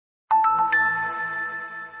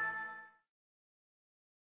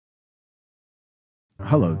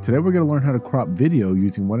Hello, today we're going to learn how to crop video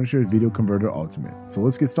using Wondershare's Video Converter Ultimate. So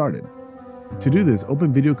let's get started. To do this,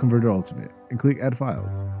 open Video Converter Ultimate and click Add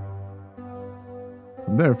Files.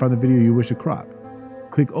 From there, find the video you wish to crop.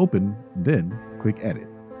 Click Open, then click Edit.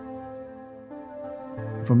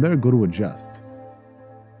 From there, go to Adjust.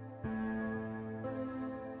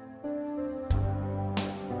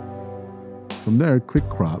 From there, click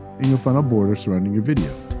Crop and you'll find a border surrounding your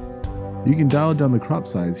video. You can dial down the crop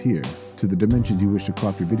size here to the dimensions you wish to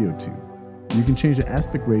crop your video to. You can change the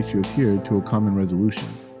aspect ratios here to a common resolution.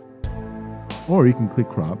 Or you can click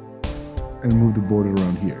Crop and move the border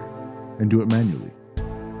around here and do it manually.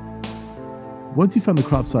 Once you find the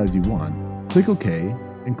crop size you want, click OK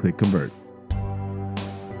and click Convert.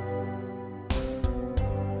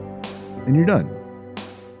 And you're done.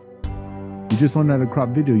 You just learned how to crop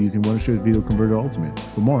video using Wondershare's Video Converter Ultimate.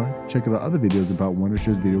 For more, check out our other videos about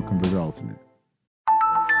Wondershare's Video Converter Ultimate.